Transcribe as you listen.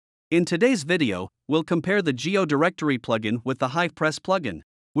In today's video, we'll compare the GeoDirectory plugin with the HivePress plugin.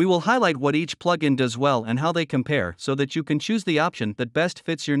 We will highlight what each plugin does well and how they compare so that you can choose the option that best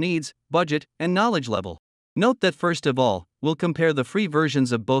fits your needs, budget, and knowledge level. Note that first of all, we'll compare the free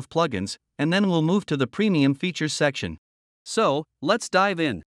versions of both plugins, and then we'll move to the premium features section. So, let's dive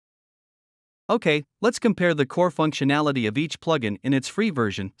in. Okay, let's compare the core functionality of each plugin in its free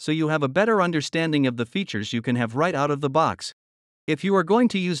version so you have a better understanding of the features you can have right out of the box. If you are going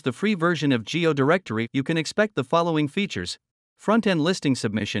to use the free version of GeoDirectory, you can expect the following features: front-end listing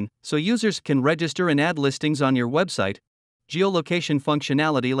submission, so users can register and add listings on your website; geolocation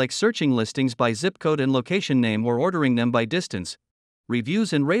functionality like searching listings by zip code and location name or ordering them by distance;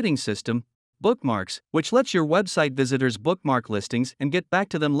 reviews and rating system; bookmarks, which lets your website visitors bookmark listings and get back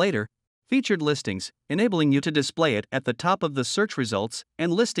to them later; featured listings, enabling you to display it at the top of the search results;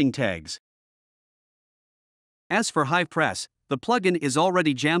 and listing tags. As for HivePress, the plugin is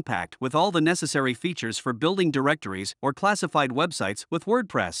already jam-packed with all the necessary features for building directories or classified websites with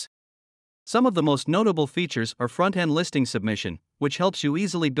WordPress. Some of the most notable features are front-end listing submission, which helps you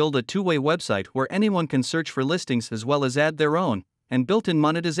easily build a two-way website where anyone can search for listings as well as add their own, and built-in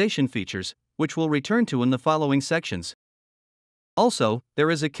monetization features, which we'll return to in the following sections. Also, there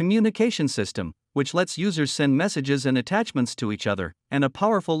is a communication system, which lets users send messages and attachments to each other, and a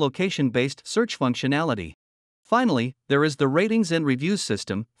powerful location-based search functionality. Finally, there is the ratings and reviews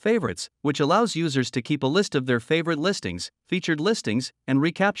system, favorites, which allows users to keep a list of their favorite listings, featured listings, and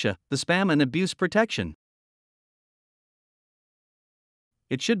reCAPTCHA, the spam and abuse protection.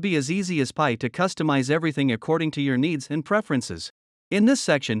 It should be as easy as pie to customize everything according to your needs and preferences. In this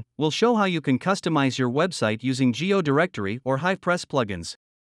section, we'll show how you can customize your website using GeoDirectory or HivePress plugins.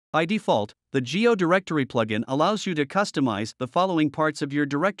 By default, the GeoDirectory plugin allows you to customize the following parts of your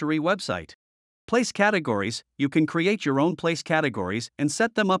directory website. Place categories: you can create your own place categories and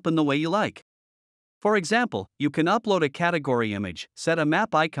set them up in the way you like. For example, you can upload a category image, set a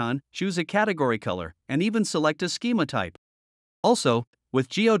map icon, choose a category color, and even select a schema type. Also, with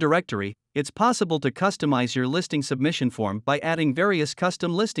GeoDirectory, it's possible to customize your listing submission form by adding various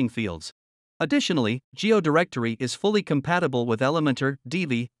custom listing fields. Additionally, GeoDirectory is fully compatible with Elementor,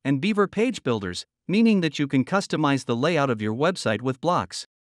 Divi, and Beaver page builders, meaning that you can customize the layout of your website with blocks.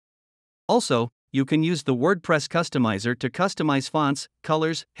 Also, you can use the WordPress customizer to customize fonts,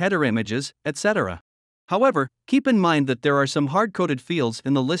 colors, header images, etc. However, keep in mind that there are some hard-coded fields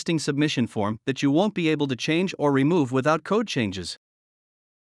in the listing submission form that you won't be able to change or remove without code changes.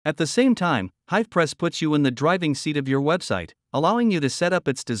 At the same time, HivePress puts you in the driving seat of your website, allowing you to set up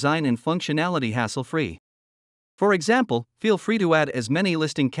its design and functionality hassle-free. For example, feel free to add as many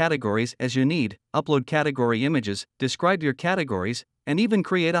listing categories as you need, upload category images, describe your categories, and even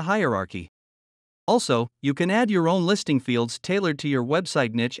create a hierarchy. Also, you can add your own listing fields tailored to your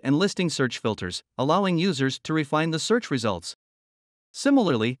website niche and listing search filters, allowing users to refine the search results.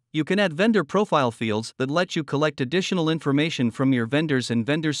 Similarly, you can add vendor profile fields that let you collect additional information from your vendors and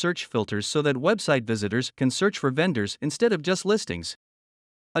vendor search filters so that website visitors can search for vendors instead of just listings.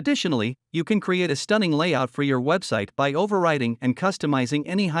 Additionally, you can create a stunning layout for your website by overriding and customizing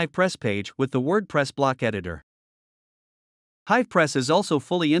any HivePress page with the WordPress block editor. HivePress is also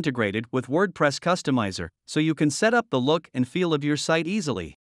fully integrated with WordPress Customizer, so you can set up the look and feel of your site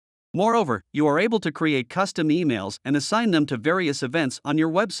easily. Moreover, you are able to create custom emails and assign them to various events on your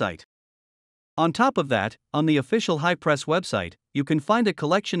website. On top of that, on the official HivePress website, you can find a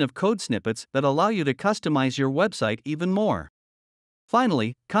collection of code snippets that allow you to customize your website even more.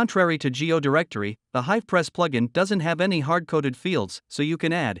 Finally, contrary to GeoDirectory, the HivePress plugin doesn't have any hard-coded fields, so you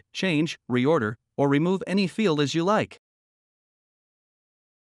can add, change, reorder, or remove any field as you like.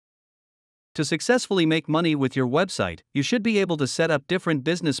 To successfully make money with your website, you should be able to set up different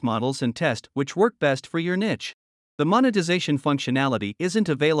business models and test which work best for your niche. The monetization functionality isn't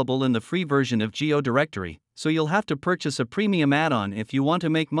available in the free version of GeoDirectory, so you'll have to purchase a premium add-on if you want to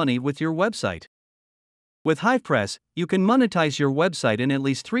make money with your website. With HivePress, you can monetize your website in at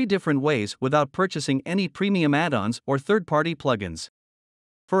least 3 different ways without purchasing any premium add-ons or third-party plugins.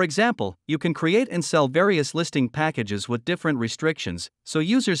 For example, you can create and sell various listing packages with different restrictions, so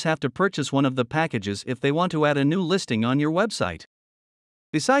users have to purchase one of the packages if they want to add a new listing on your website.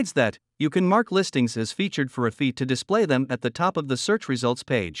 Besides that, you can mark listings as featured for a fee to display them at the top of the search results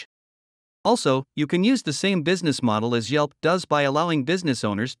page. Also, you can use the same business model as Yelp does by allowing business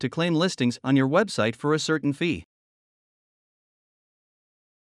owners to claim listings on your website for a certain fee.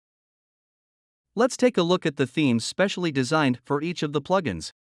 Let's take a look at the themes specially designed for each of the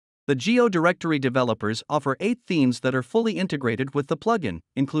plugins. The GeoDirectory developers offer 8 themes that are fully integrated with the plugin,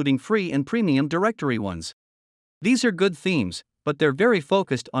 including free and premium directory ones. These are good themes, but they're very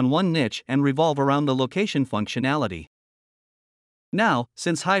focused on one niche and revolve around the location functionality. Now,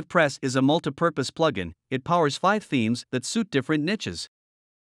 since HivePress is a multi-purpose plugin, it powers 5 themes that suit different niches.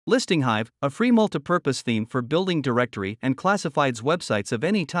 Listing Hive, a free multi-purpose theme for building directory and classifieds websites of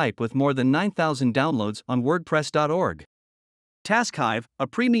any type with more than 9,000 downloads on WordPress.org. Task Hive, a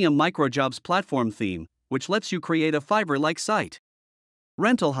premium microjobs platform theme, which lets you create a Fiverr-like site.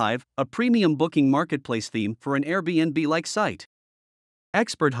 Rental Hive, a premium booking marketplace theme for an Airbnb-like site.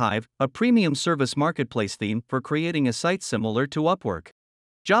 Expert Hive, a premium service marketplace theme for creating a site similar to Upwork.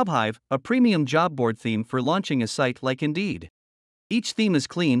 Job Hive, a premium job board theme for launching a site like Indeed. Each theme is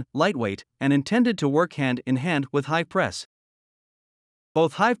clean, lightweight, and intended to work hand in hand with HivePress.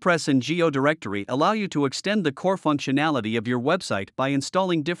 Both HivePress and GeoDirectory allow you to extend the core functionality of your website by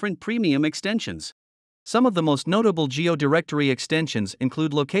installing different premium extensions. Some of the most notable GeoDirectory extensions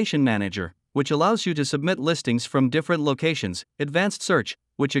include Location Manager, which allows you to submit listings from different locations, Advanced Search,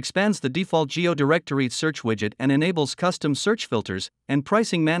 which expands the default GeoDirectory search widget and enables custom search filters, and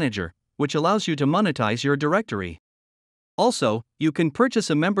Pricing Manager, which allows you to monetize your directory. Also, you can purchase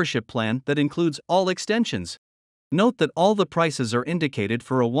a membership plan that includes all extensions. Note that all the prices are indicated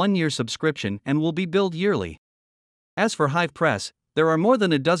for a 1-year subscription and will be billed yearly. As for HivePress, there are more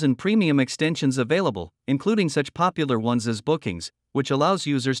than a dozen premium extensions available, including such popular ones as Bookings, which allows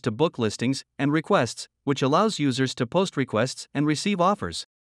users to book listings, and Requests, which allows users to post requests and receive offers.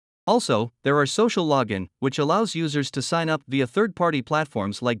 Also, there are Social Login, which allows users to sign up via third-party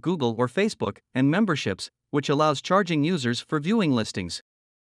platforms like Google or Facebook, and Memberships, which allows charging users for viewing listings.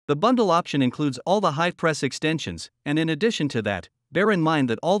 The bundle option includes all the HivePress extensions, and in addition to that, bear in mind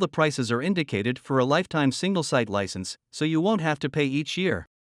that all the prices are indicated for a lifetime single-site license, so you won't have to pay each year.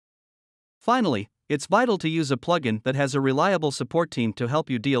 Finally, it's vital to use a plugin that has a reliable support team to help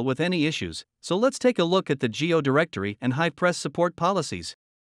you deal with any issues, so let's take a look at the GeoDirectory and HivePress support policies.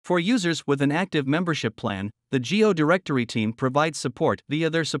 For users with an active membership plan, the GeoDirectory team provides support via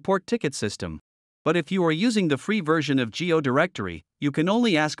their support ticket system. But if you are using the free version of GeoDirectory, you can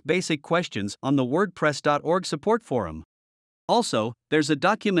only ask basic questions on the WordPress.org support forum. Also, there's a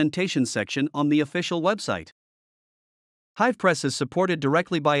documentation section on the official website. HivePress is supported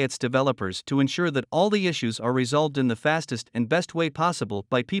directly by its developers to ensure that all the issues are resolved in the fastest and best way possible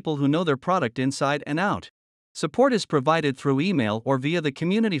by people who know their product inside and out. Support is provided through email or via the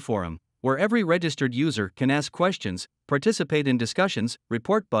community forum, where every registered user can ask questions, participate in discussions,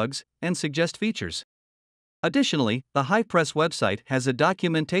 report bugs, and suggest features. Additionally, the HivePress website has a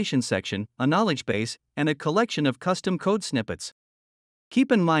documentation section, a knowledge base, and a collection of custom code snippets.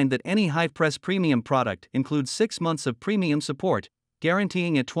 Keep in mind that any HivePress premium product includes 6 months of premium support,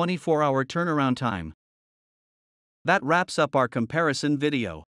 guaranteeing a 24-hour turnaround time. That wraps up our comparison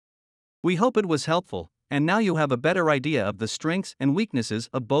video. We hope it was helpful, and now you have a better idea of the strengths and weaknesses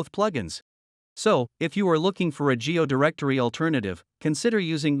of both plugins. So, if you are looking for a GeoDirectory alternative, consider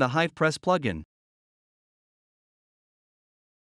using the HivePress plugin.